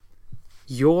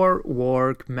your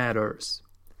work matters.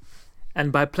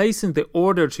 And by placing the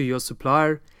order to your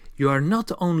supplier, you are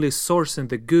not only sourcing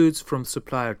the goods from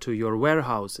supplier to your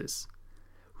warehouses.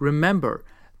 Remember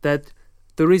that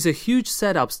there is a huge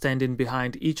setup standing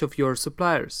behind each of your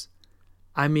suppliers.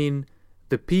 I mean,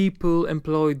 the people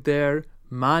employed there,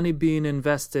 money being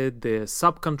invested, the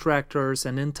subcontractors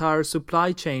and entire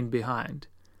supply chain behind,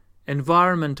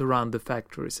 environment around the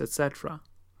factories, etc.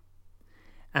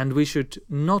 And we should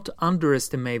not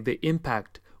underestimate the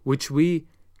impact which we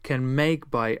can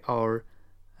make by our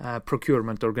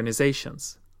procurement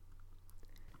organizations.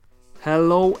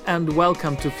 Hello and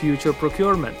welcome to Future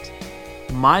Procurement.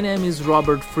 My name is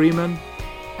Robert Freeman,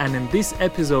 and in this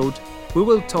episode we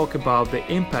will talk about the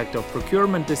impact of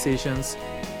procurement decisions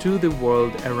to the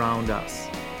world around us.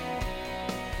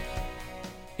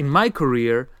 In my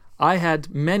career, I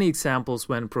had many examples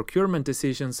when procurement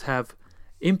decisions have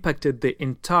impacted the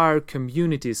entire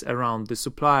communities around the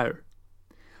supplier.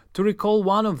 To recall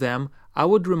one of them, I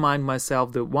would remind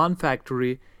myself that one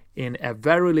factory in a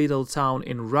very little town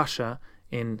in Russia,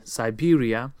 in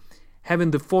Siberia, having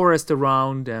the forest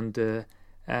around, and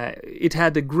it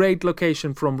had a great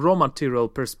location from raw material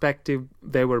perspective.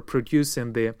 They were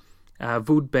producing the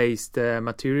wood-based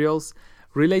materials,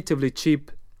 relatively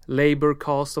cheap labor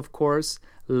costs, of course,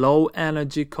 low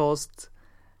energy costs,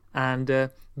 and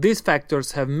these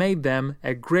factors have made them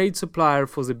a great supplier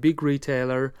for the big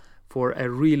retailer for a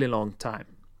really long time.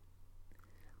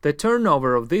 The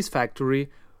turnover of this factory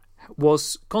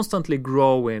was constantly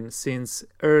growing since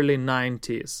early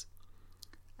 90s,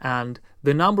 and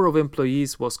the number of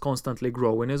employees was constantly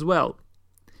growing as well.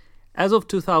 As of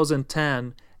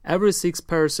 2010, every 6th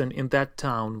person in that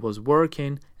town was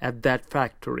working at that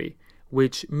factory,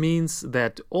 which means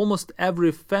that almost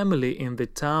every family in the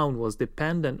town was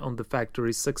dependent on the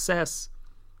factory's success.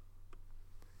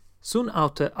 Soon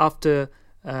after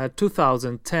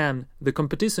 2010, the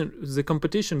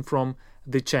competition from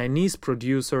the Chinese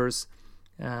producers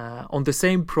on the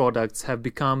same products have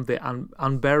become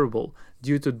unbearable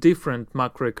due to different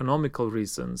macroeconomical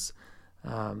reasons.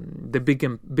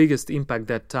 The biggest impact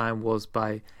that time was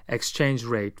by exchange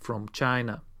rate from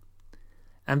China.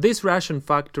 And this Russian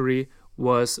factory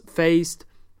was faced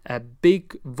a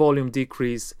big volume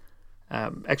decrease,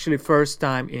 actually first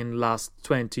time in last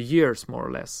 20 years more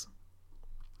or less.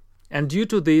 And due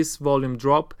to this volume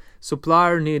drop,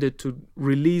 supplier needed to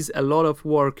release a lot of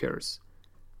workers.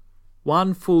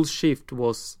 One full shift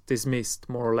was dismissed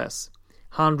more or less,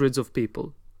 hundreds of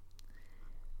people.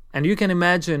 And you can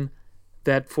imagine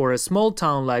that for a small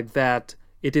town like that,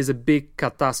 it is a big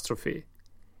catastrophe.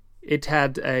 It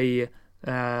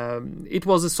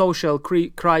was a social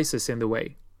crisis in the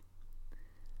way.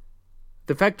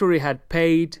 The factory had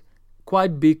paid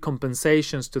quite big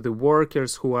compensations to the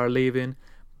workers who are leaving,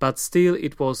 but still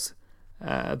it was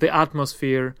the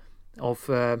atmosphere of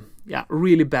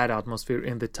really bad atmosphere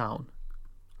in the town.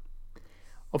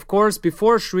 Of course,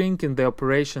 before shrinking the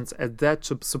operations at that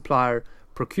supplier,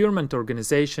 procurement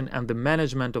organization and the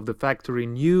management of the factory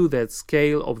knew the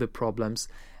scale of the problems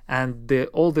and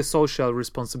all the social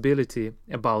responsibility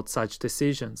about such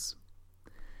decisions.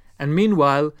 And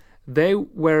meanwhile, they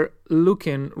were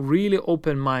looking really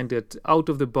open-minded out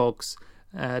of the box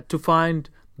to find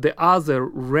the other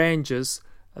ranges,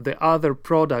 the other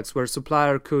products where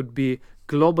supplier could be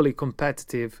globally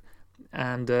competitive,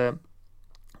 and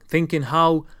thinking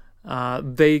how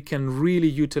they can really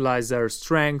utilize their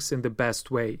strengths in the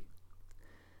best way.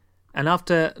 And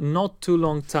after not too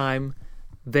long time,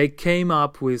 they came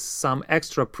up with some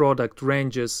extra product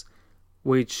ranges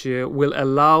which will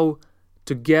allow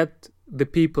to get the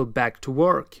people back to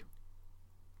work.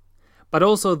 But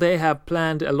also they have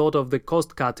planned a lot of the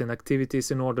cost-cutting activities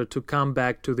in order to come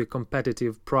back to the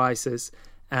competitive prices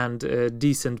and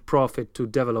decent profit to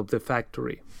develop the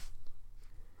factory.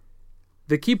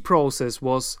 The key process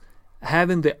was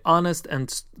having the honest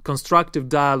and constructive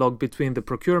dialogue between the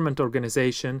procurement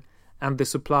organization and the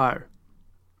supplier,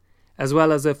 as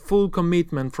well as a full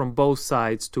commitment from both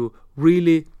sides to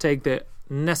really take the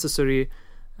necessary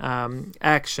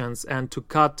actions and to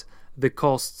cut the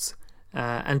costs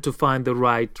and to find the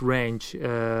right range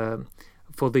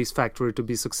for this factory to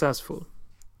be successful.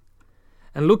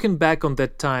 And looking back on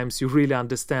that times, you really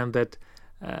understand that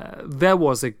there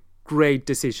was a great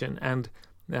decision, and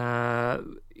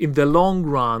in the long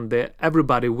run,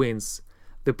 everybody wins.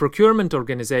 The procurement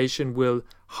organization will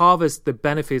harvest the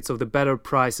benefits of the better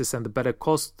prices and the better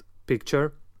cost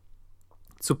picture.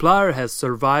 Supplier has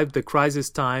survived the crisis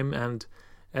time and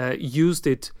used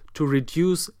it to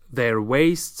reduce their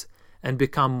wastes and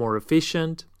become more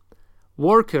efficient.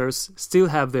 Workers still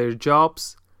have their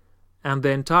jobs, and the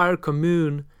entire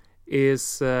commune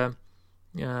is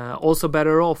also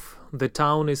better off. The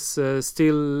town is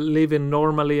still living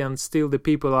normally, and still the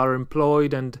people are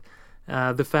employed, and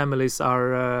the families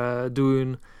are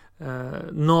doing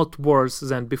not worse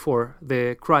than before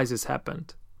the crisis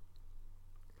happened.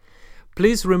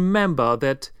 Please remember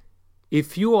that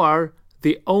if your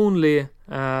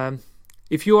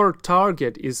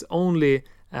target is only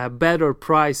a better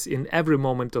price in every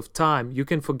moment of time, you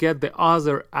can forget the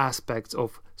other aspects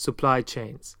of supply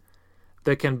chains.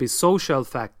 There can be social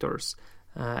factors,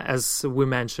 as we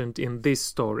mentioned in this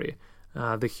story,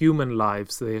 the human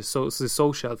lives, the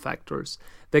social factors.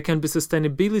 There can be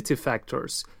sustainability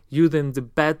factors, using the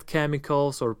bad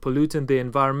chemicals or polluting the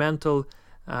environment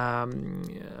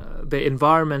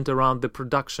around the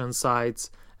production sites,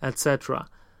 etc.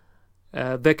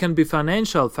 There can be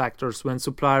financial factors, when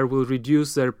supplier will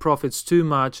reduce their profits too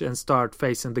much and start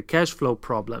facing the cash flow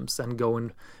problems and go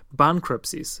in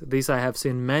bankruptcies. This I have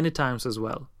seen many times as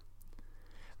well.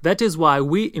 That is why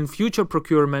we in Future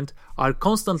Procurement are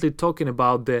constantly talking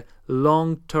about the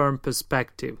long-term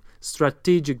perspective,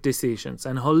 strategic decisions,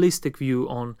 and holistic view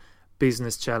on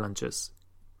business challenges.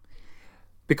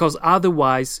 Because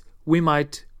otherwise we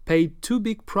might pay too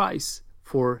big price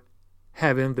for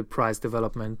having the price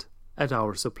development at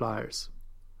our suppliers.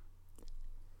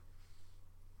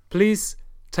 Please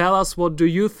tell us, what do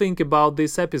you think about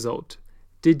this episode?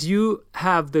 Did you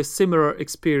have the similar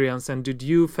experience, and did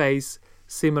you face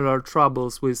similar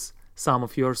troubles with some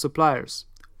of your suppliers?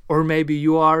 Or maybe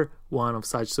you are one of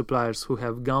such suppliers who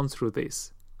have gone through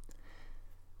this.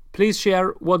 Please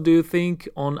share what do you think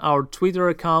on our Twitter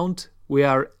account. We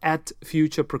are at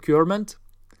Future Procurement.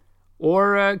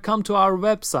 Or come to our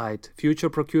website,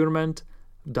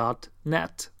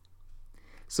 futureprocurement.net.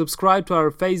 Subscribe to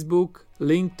our Facebook,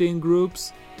 LinkedIn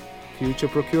groups, Future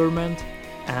Procurement,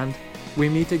 and we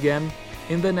meet again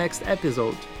in the next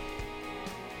episode.